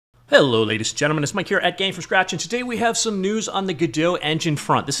Hello ladies and gentlemen, it's Mike here at Gamefromscratch, and today we have some news on the Godot engine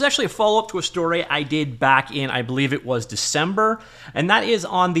front. This is actually a follow-up to a story I did back in, I believe it was December, and that is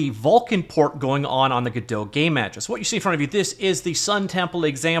on the Vulkan port going on the Godot game engine. So what you see in front of you, this is the Sun Temple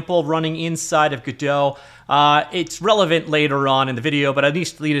example running inside of Godot. It's relevant later on in the video, but at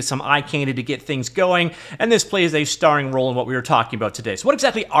least needed some eye candy to get things going, and this plays a starring role in what we were talking about today. So what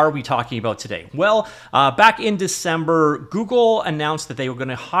exactly are we talking about today? Well, back in December, Google announced that they were going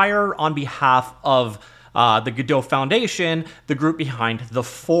to hire on behalf of the Godot Foundation, the group behind The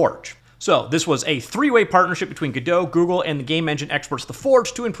Forge. So this was a three-way partnership between Godot, Google, and the game engine experts The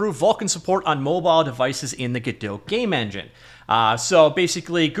Forge to improve Vulkan support on mobile devices in the Godot game engine. So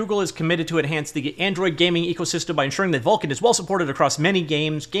basically, Google is committed to enhance the Android gaming ecosystem by ensuring that Vulkan is well supported across many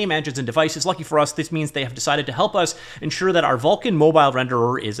games, game engines, and devices. Lucky for us, this means they have decided to help us ensure that our Vulkan mobile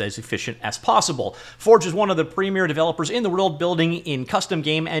renderer is as efficient as possible. Forge is one of the premier developers in the world, building in custom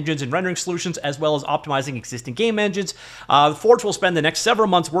game engines and rendering solutions, as well as optimizing existing game engines. Forge will spend the next several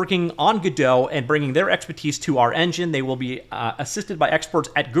months working on Godot and bringing their expertise to our engine. They will be assisted by experts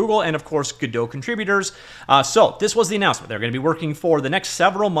at Google and, of course, Godot contributors. So this was the announcement. They're going to be working for the next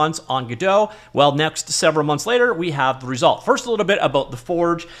several months on Godot. Well, next several months later, we have the result. First, a little bit about The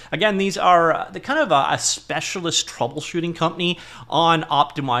Forge. Again, these are the kind of a specialist troubleshooting company on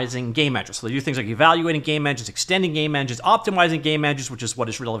optimizing game engines. So they do things like evaluating game engines, extending game engines, optimizing game engines, which is what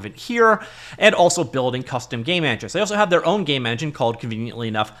is relevant here, and also building custom game engines. They also have their own game engine called, conveniently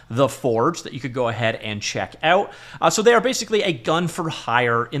enough, The Forge, that you could go ahead and check out. So they are basically a gun for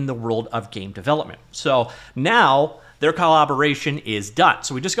hire in the world of game development. So now their collaboration is done.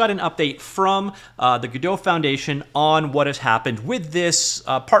 So we just got an update from the Godot Foundation on what has happened with this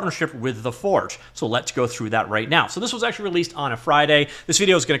partnership with The Forge. So let's go through that right now. So this was actually released on a Friday. This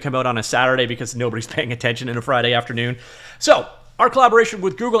video is going to come out on a Saturday because nobody's paying attention in a Friday afternoon. So our collaboration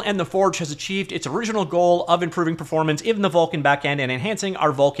with Google and The Forge has achieved its original goal of improving performance in the Vulkan backend and enhancing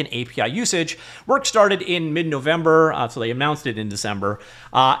our Vulkan API usage. Work started in mid-November, so they announced it in December.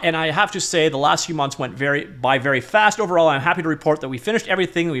 And I have to say, the last few months went by very fast. Overall, I'm happy to report that we finished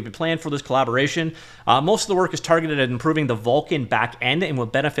everything that we've been planned for this collaboration. Most of the work is targeted at improving the Vulkan backend and will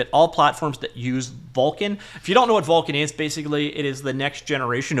benefit all platforms that use Vulkan. If you don't know what Vulkan is, basically it is the next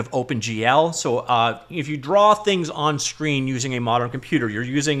generation of OpenGL. So if you draw things on screen using a modern computer, you're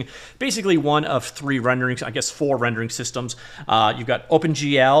using basically one of three rendering, I guess four rendering systems. You've got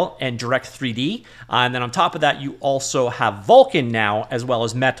OpenGL and Direct3D, and then on top of that, you also have Vulkan now, as well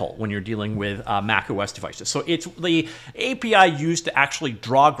as Metal when you're dealing with Mac OS devices. So it's the API used to actually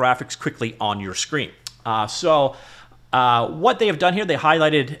draw graphics quickly on your screen. What they have done here, they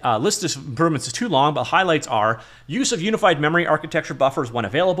highlighted, list of improvements is too long, but highlights are use of unified memory architecture buffers when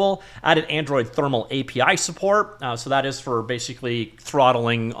available, added Android thermal API support, so that is for basically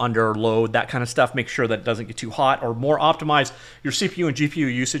throttling under load, that kind of stuff, make sure that it doesn't get too hot, or more optimize your CPU and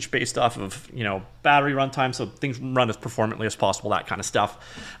GPU usage based off of, battery runtime, so things run as performantly as possible, that kind of stuff.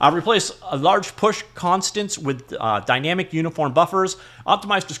 Replace a large push constants with dynamic uniform buffers,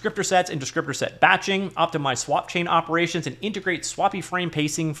 optimize descriptor sets and descriptor set batching, optimize swap chain operations, and integrate swappy frame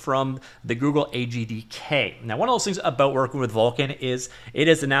pacing from the Google AGDK. Now, one of those things about working with Vulkan is it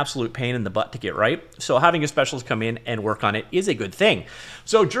is an absolute pain in the butt to get right, so having a specialist come in and work on it is a good thing.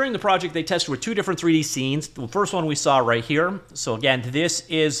 So during the project, they tested with two different 3D scenes. The first one we saw right here. So again, this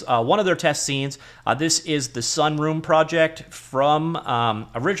is one of their test scenes. This is the Sunroom project from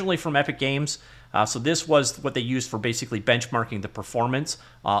originally from Epic Games. So this was what they used for basically benchmarking the performance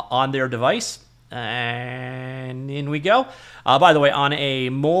on their device. And in we go. By the way, on a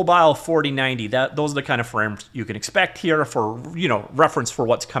mobile 4090, those are the kind of frames you can expect here for, reference for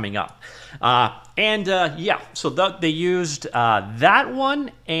what's coming up. Yeah, so they used that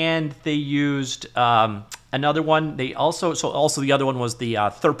one, and they used another one. They also the other one was the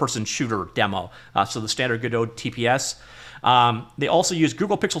third-person shooter demo. So the standard Godot TPS. They also used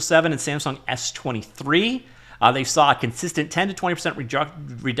Google Pixel 7 and Samsung S23. They saw a consistent 10 to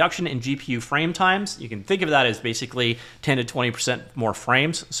 20% reduction in GPU frame times. You can think of that as basically 10 to 20% more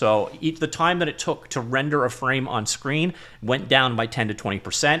frames. So the time that it took to render a frame on screen went down by 10 to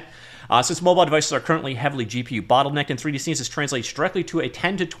 20%. Since mobile devices are currently heavily GPU bottlenecked in 3D scenes, this translates directly to a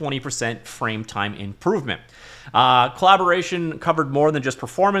 10 to 20% frame time improvement. Collaboration covered more than just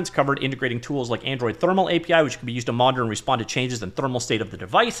performance, covered integrating tools like Android Thermal API, which can be used to monitor and respond to changes in thermal state of the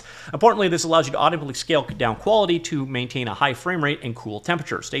device. Importantly, this allows you to automatically scale down quality to maintain a high frame rate and cool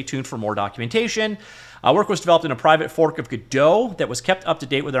temperature. Stay tuned for more documentation. Work was developed in a private fork of Godot that was kept up to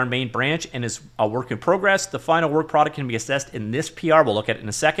date with our main branch and is a work in progress. The final work product can be assessed in this PR. We'll look at it in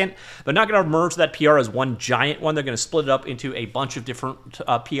a second. They're not going to merge that PR as one giant one. They're going to split it up into a bunch of different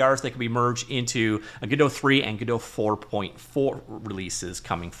PRs that can be merged into a Godot 3 and Godot 4.4 releases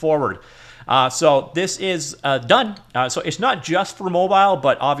coming forward. So this is done. So it's not just for mobile,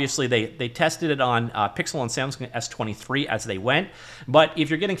 but obviously they tested it on Pixel and Samsung S23 as they went. But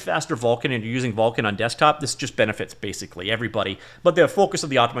if you're getting faster Vulkan and you're using Vulkan on desktop, this just benefits basically everybody. But the focus of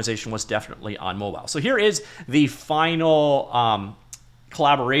the optimization was definitely on mobile. So here is the final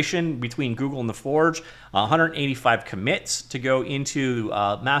collaboration between Google and the Forge. 185 commits to go into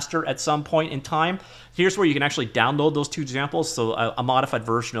master at some point in time. Here's where you can actually download those two examples, so a modified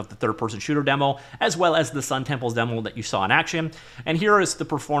version of the third-person shooter demo, as well as the Sun Temple's demo that you saw in action. And here is the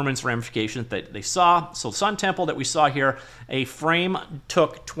performance ramifications that they saw. So Sun Temple that we saw here, a frame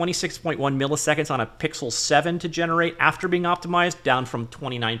took 26.1 milliseconds on a Pixel 7 to generate after being optimized, down from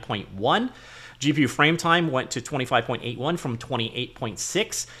 29.1. GPU frame time went to 25.81 from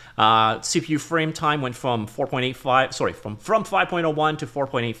 28.6. CPU frame time went from 4.85, sorry, from 5.01 to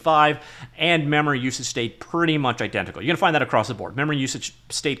 4.85, and memory usage stayed pretty much identical. You're going to find that across the board. Memory usage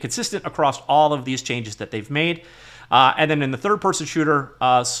stayed consistent across all of these changes that they've made. And then in the third-person shooter,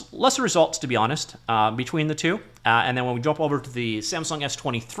 lesser results, to be honest, between the two. And then when we jump over to the Samsung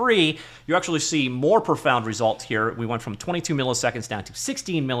S23, you actually see more profound results here. We went from 22 milliseconds down to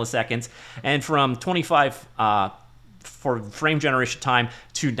 16 milliseconds, and from 25 for frame generation time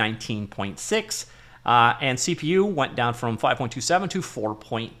to 19.6. And CPU went down from 5.27 to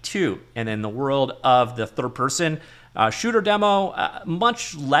 4.2. And in the world of the third-person shooter demo,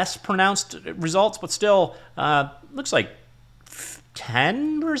 much less pronounced results, but still looks like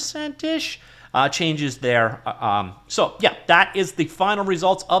 10%-ish changes there. So yeah, that is the final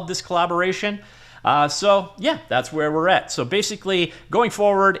results of this collaboration. So yeah, that's where we're at. So basically, going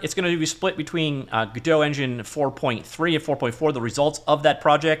forward, it's going to be split between Godot Engine 4.3 and 4.4, the results of that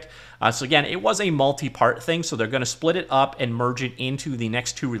project. So again, it was a multi-part thing, so they're going to split it up and merge it into the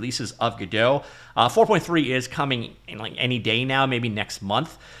next two releases of Godot. 4.3 is coming in like any day now, maybe next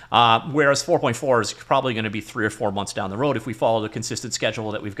month, whereas 4.4 is probably going to be 3 or 4 months down the road if we follow the consistent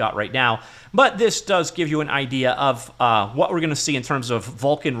schedule that we've got right now. But this does give you an idea of what we're going to see in terms of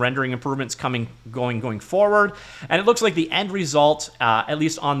Vulkan rendering improvements going forward. And it looks like the end result, at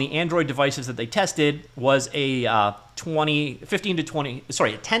least on the Android devices that they tested, was a 10 to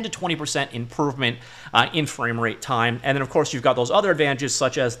 20% improvement in frame rate time. And then, of course, you've got those other advantages,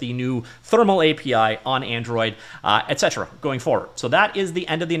 such as the new thermal API on Android, etc., going forward. So that is the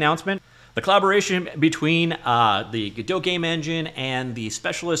end of the announcement. The collaboration between the Godot game engine and the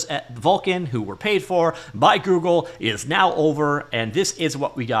specialists at Vulkan, who were paid for by Google, is now over, and this is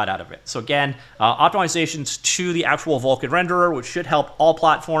what we got out of it. So again, optimizations to the actual Vulkan renderer, which should help all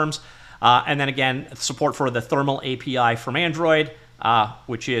platforms. And then again, support for the thermal API from Android,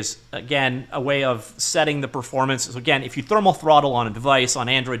 which is, again, a way of setting the performance. So again, if you thermal throttle on a device, on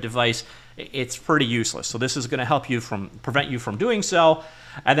Android device, it's pretty useless. So this is going to help you prevent you from doing so.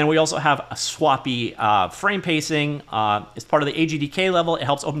 And then we also have a swappy frame pacing. As part of the AGDK level, it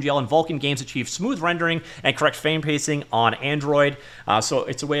helps OpenGL and Vulkan games achieve smooth rendering and correct frame pacing on Android. So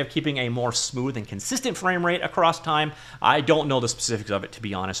it's a way of keeping a more smooth and consistent frame rate across time. I don't know the specifics of it, to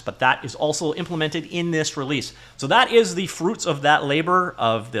be honest, but that is also implemented in this release. So that is the fruits of that labor,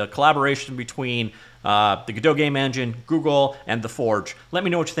 of the collaboration between the Godot game engine, Google, and the Forge. Let me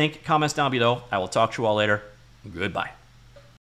know what you think. Comments down below. I will talk to you all later. Goodbye.